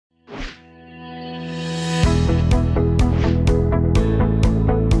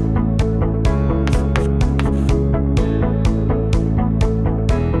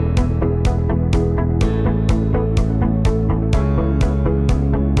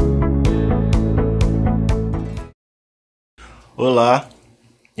Olá,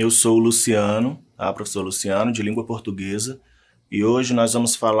 eu sou o Luciano, professor Luciano, de Língua Portuguesa, e hoje nós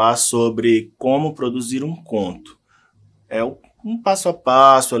vamos falar sobre como produzir um conto. É um passo a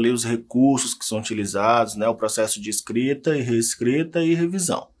passo ali, os recursos que são utilizados, né, o processo de escrita e reescrita e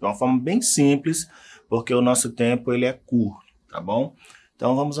revisão. De uma forma bem simples, porque o nosso tempo ele é curto, tá bom?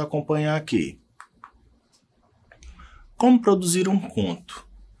 Então vamos acompanhar aqui. Como produzir um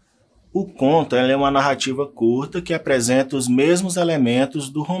conto? O conto é uma narrativa curta que apresenta os mesmos elementos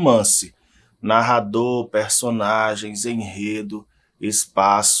do romance: narrador, personagens, enredo,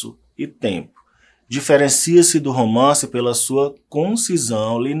 espaço e tempo. Diferencia-se do romance pela sua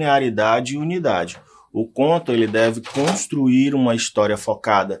concisão, linearidade e unidade. O conto ele deve construir uma história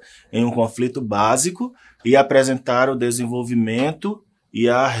focada em um conflito básico e apresentar o desenvolvimento e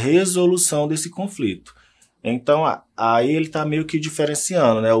a resolução desse conflito. Então, aí ele está meio que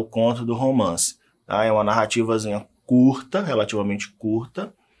diferenciando, né, o conto do romance. Tá? É uma narrativazinha curta, relativamente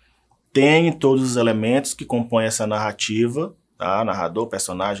curta, tem todos os elementos que compõem essa narrativa, tá? Narrador,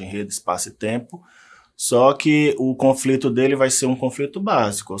 personagem, enredo, espaço e tempo, só que o conflito dele vai ser um conflito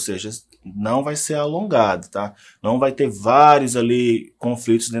básico, ou seja, não vai ser alongado, tá? Não vai ter vários ali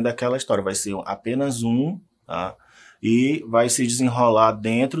conflitos dentro daquela história, vai ser apenas um, tá? E vai se desenrolar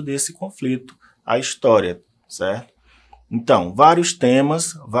dentro desse conflito a história, certo? Então, vários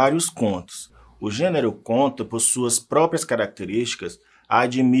temas, vários contos. O gênero conto, por suas próprias características,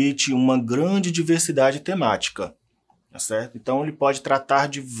 admite uma grande diversidade temática, tá certo? Então, ele pode tratar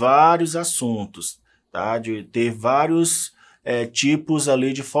de vários assuntos, tá? De ter vários tipos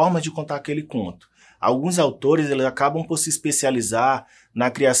ali de formas de contar aquele conto. Alguns autores eles acabam por se especializar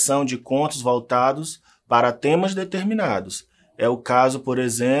na criação de contos voltados para temas determinados. É o caso, por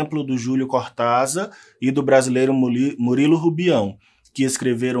exemplo, do Júlio Cortázar e do brasileiro Murilo Rubião, que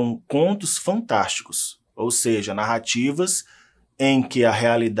escreveram contos fantásticos, ou seja, narrativas em que a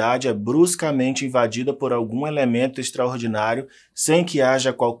realidade é bruscamente invadida por algum elemento extraordinário sem que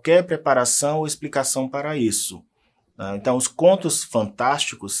haja qualquer preparação ou explicação para isso. Então, os contos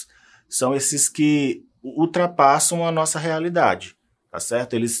fantásticos são esses que ultrapassam a nossa realidade, tá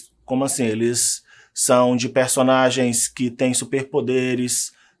certo? Eles, como assim? Eles são de personagens que têm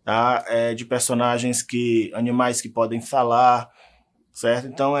superpoderes, tá? De personagens animais que podem falar, certo?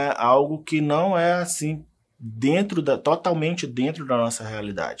 Então é algo que não é assim totalmente dentro da nossa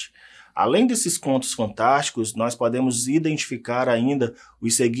realidade. Além desses contos fantásticos, nós podemos identificar ainda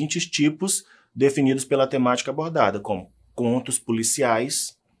os seguintes tipos definidos pela temática abordada, como contos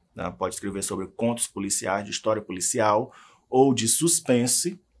policiais, né? Pode escrever sobre contos policiais, de história policial, ou de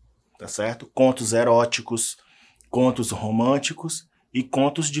suspense, tá certo? Contos eróticos, contos românticos e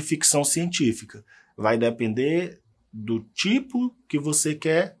contos de ficção científica. Vai depender do tipo que você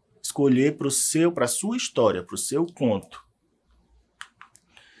quer escolher para a sua história, para o seu conto.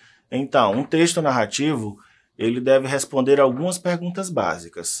 Então, um texto narrativo ele deve responder algumas perguntas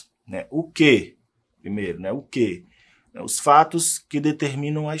básicas, né? O que? Primeiro, né? O que? Os fatos que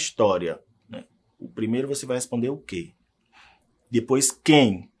determinam a história, né? O primeiro você vai responder o que. Depois,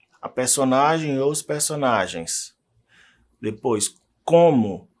 quem? A personagem ou os personagens. Depois,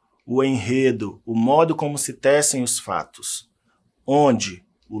 como, o enredo, o modo como se tecem os fatos. Onde,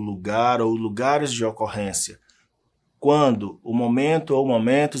 o lugar ou lugares de ocorrência. Quando, o momento ou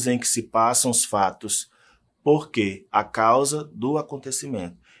momentos em que se passam os fatos. Por quê? A causa do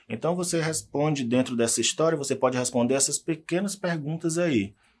acontecimento. Então, você responde dentro dessa história, você pode responder essas pequenas perguntas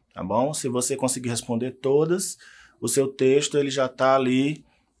aí, tá bom? Se você conseguir responder todas, o seu texto ele já está ali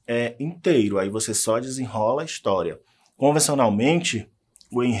inteiro, aí você só desenrola a história. Convencionalmente,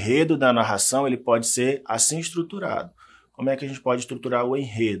 o enredo da narração ele pode ser assim estruturado. Como é que a gente pode estruturar o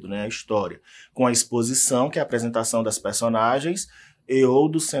enredo, né, a história? Com a exposição, que é a apresentação das personagens, ou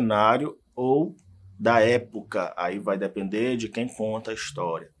do cenário, ou da época. Aí vai depender de quem conta a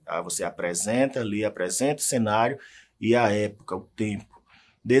história. Tá? Você apresenta o cenário e a época, o tempo.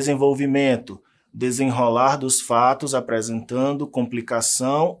 Desenvolvimento. Desenrolar dos fatos apresentando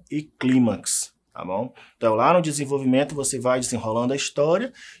complicação e clímax, tá bom? Então, lá no desenvolvimento, você vai desenrolando a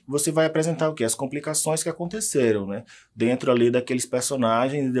história e você vai apresentar o quê? As complicações que aconteceram, né? Dentro ali daqueles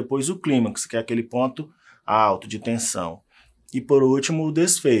personagens e depois o clímax, que é aquele ponto alto de tensão. E, por último, o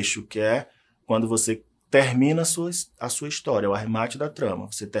desfecho, que é quando você termina a sua história, o arremate da trama.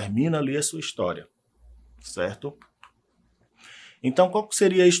 Você termina ali a sua história, certo? Então, qual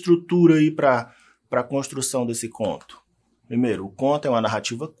seria a estrutura aí para a construção desse conto? Primeiro, o conto é uma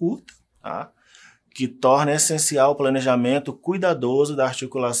narrativa curta, tá? Que torna essencial o planejamento cuidadoso da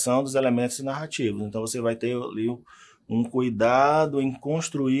articulação dos elementos narrativos. Então, você vai ter ali um cuidado em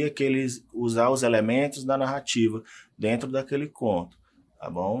construir usar os elementos da narrativa dentro daquele conto, tá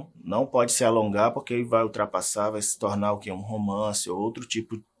bom? Não pode se alongar porque aí vai ultrapassar, vai se tornar o quê? Um romance ou outro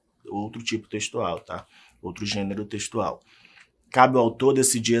tipo textual, tá? Outro gênero textual. Cabe ao autor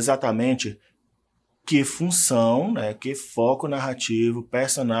decidir exatamente que função, né, que foco narrativo,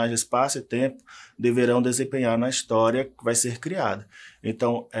 personagem, espaço e tempo deverão desempenhar na história que vai ser criada.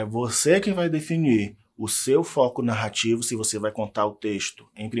 Então, é você quem vai definir o seu foco narrativo, se você vai contar o texto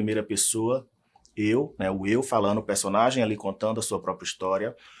em primeira pessoa, eu, né, o eu falando, o personagem ali contando a sua própria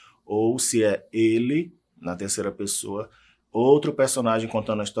história, ou se é ele, na terceira pessoa, outro personagem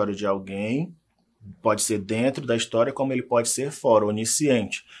contando a história de alguém. Pode ser dentro da história, como ele pode ser fora,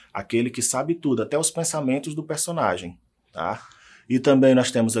 onisciente, aquele que sabe tudo, até os pensamentos do personagem, tá? E também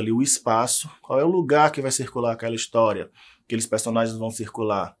nós temos ali o espaço, qual é o lugar que vai circular aquela história, aqueles personagens vão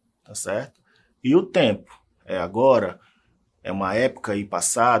circular, tá certo? E o tempo, é agora, é uma época aí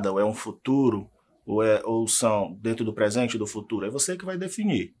passada, ou é um futuro, ou são dentro do presente e do futuro, é você que vai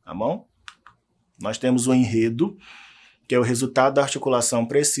definir, tá bom? Nós temos o enredo, que é o resultado da articulação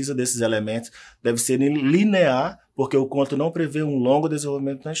precisa desses elementos, deve ser linear, porque o conto não prevê um longo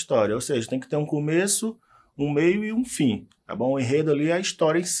desenvolvimento na história, ou seja, tem que ter um começo, um meio e um fim, tá bom? O enredo ali é a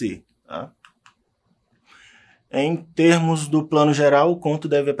história em si, tá? Em termos do plano geral, o conto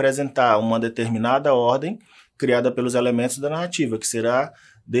deve apresentar uma determinada ordem criada pelos elementos da narrativa, que será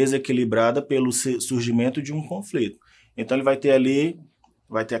desequilibrada pelo surgimento de um conflito. Então ele vai ter ali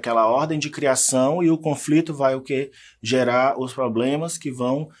aquela ordem de criação e o conflito vai o que? Gerar os problemas que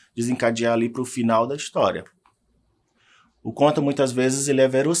vão desencadear ali para o final da história. O conto muitas vezes ele é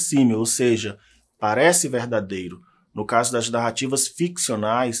verossímil, ou seja, parece verdadeiro. No caso das narrativas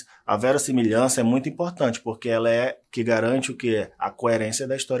ficcionais, a verossimilhança é muito importante, porque ela é que garante o que é a coerência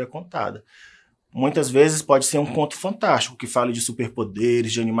da história contada. Muitas vezes pode ser um conto fantástico, que fale de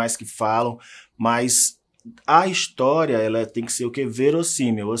superpoderes, de animais que falam, mas a história ela tem que ser o que?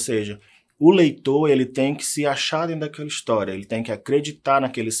 Verossímil, ou seja, o leitor ele tem que se achar dentro daquela história, ele tem que acreditar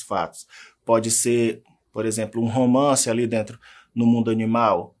naqueles fatos. Pode ser, por exemplo, um romance ali dentro no mundo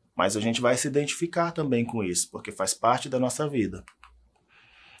animal, mas a gente vai se identificar também com isso, porque faz parte da nossa vida.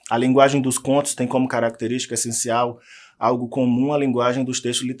 A linguagem dos contos tem como característica essencial algo comum à linguagem dos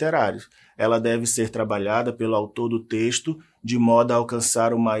textos literários. Ela deve ser trabalhada pelo autor do texto de modo a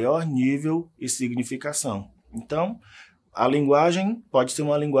alcançar o maior nível e significação. Então, a linguagem pode ser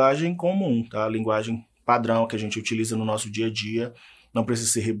uma linguagem comum, tá? A linguagem padrão que a gente utiliza no nosso dia a dia, não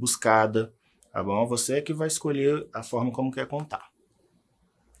precisa ser rebuscada, tá bom? Você é que vai escolher a forma como quer contar.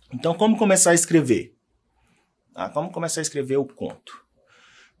 Então, como começar a escrever? Como começar a escrever o conto?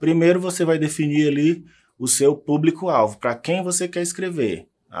 Primeiro, você vai definir ali o seu público-alvo, para quem você quer escrever,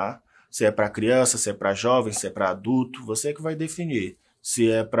 tá? Se é para criança, se é para jovem, se é para adulto, você que vai definir. Se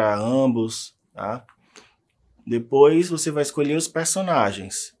é para ambos, tá? Depois você vai escolher os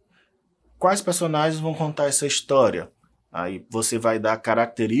personagens. Quais personagens vão contar essa história? Aí você vai dar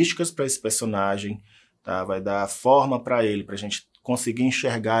características para esse personagem, tá? Vai dar forma para ele, para a gente conseguir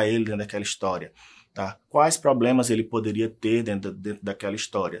enxergar ele dentro daquela história, tá? Quais problemas ele poderia ter dentro daquela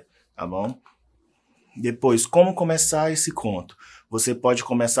história, tá bom? Depois, como começar esse conto? Você pode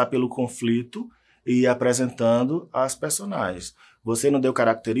começar pelo conflito e ir apresentando as personagens. Você não deu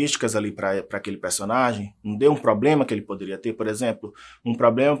características ali para aquele personagem? Não deu um problema que ele poderia ter? Por exemplo, um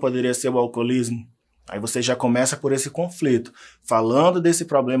problema poderia ser o alcoolismo. Aí você já começa por esse conflito, falando desse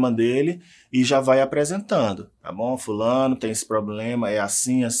problema dele e já vai apresentando, tá bom? Fulano tem esse problema, é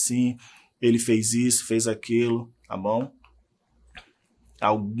assim, assim, ele fez isso, fez aquilo, tá bom?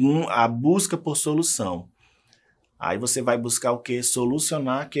 A busca por solução. Aí você vai buscar o quê?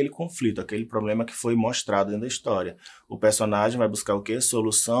 Solucionar aquele conflito, aquele problema que foi mostrado dentro da história. O personagem vai buscar o quê?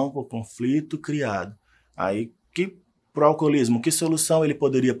 Solução para o conflito criado. Aí, para o alcoolismo, que solução ele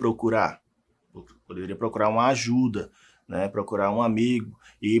poderia procurar? Poderia procurar uma ajuda, né? Procurar um amigo,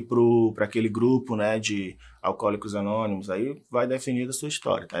 ir para aquele grupo, né, de alcoólicos anônimos. Aí vai definir a sua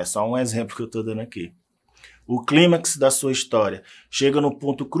história. Tá? É só um exemplo que eu estou dando aqui. O clímax da sua história chega no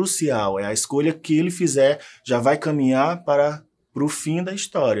ponto crucial, é a escolha que ele fizer, já vai caminhar para o fim da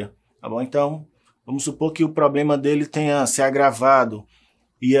história, tá bom? Então, vamos supor que o problema dele tenha se agravado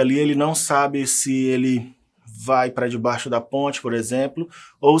e ali ele não sabe se ele vai para debaixo da ponte, por exemplo,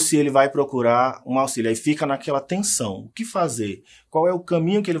 ou se ele vai procurar um auxílio. Aí fica naquela tensão, o que fazer? Qual é o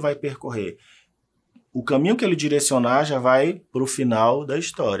caminho que ele vai percorrer? O caminho que ele direcionar já vai para o final da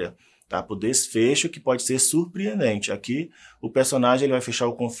história. Tá, para o desfecho que pode ser surpreendente. Aqui o personagem ele vai fechar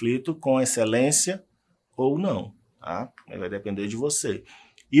o conflito com excelência ou não. Tá? Vai depender de você.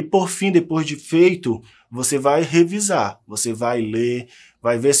 E por fim, depois de feito, você vai revisar, você vai ler,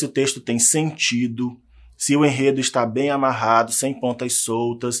 vai ver se o texto tem sentido, se o enredo está bem amarrado, sem pontas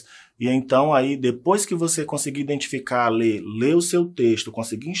soltas. E então aí, depois que você conseguir identificar, ler o seu texto,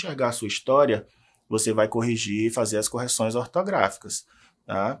 conseguir enxergar a sua história, você vai corrigir e fazer as correções ortográficas,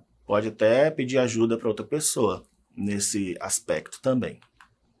 tá? Pode até pedir ajuda para outra pessoa nesse aspecto também.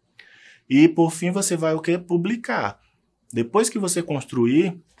 E por fim você vai o quê? Publicar. Depois que você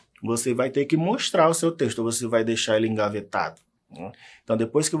construir, você vai ter que mostrar o seu texto, ou você vai deixar ele engavetado, né? Então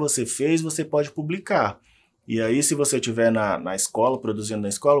depois que você fez, você pode publicar. E aí se você estiver na escola, produzindo na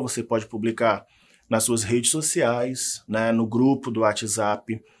escola, você pode publicar nas suas redes sociais, né, no grupo do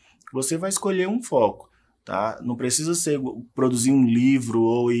WhatsApp. Você vai escolher um foco, tá? Não precisa ser produzir um livro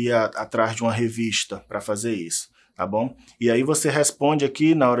ou ir atrás de uma revista para fazer isso, tá bom? E aí você responde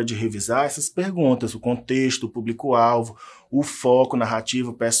aqui na hora de revisar essas perguntas, o contexto, o público-alvo, o foco,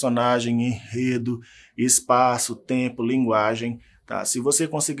 narrativo, personagem, enredo, espaço, tempo, linguagem, tá? Se você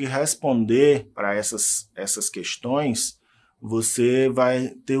conseguir responder para essas questões, você vai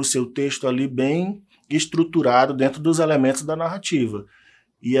ter o seu texto ali bem estruturado dentro dos elementos da narrativa.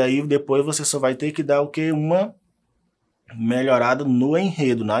 E aí depois você só vai ter que dar o quê? Uma melhorada no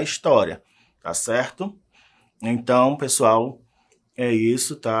enredo, na história, tá certo? Então, pessoal, é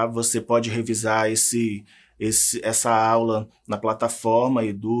isso, tá? Você pode revisar essa aula na plataforma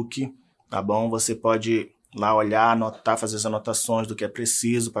Eduque, tá bom? Você pode lá olhar, anotar, fazer as anotações do que é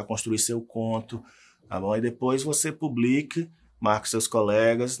preciso para construir seu conto, tá bom? E depois você publique, marque seus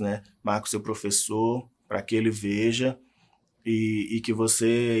colegas, né? Marque o seu professor para que ele veja e que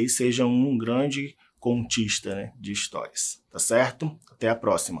você aí seja um grande contista, né, de histórias, tá certo? Até a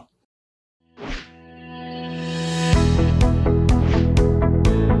próxima!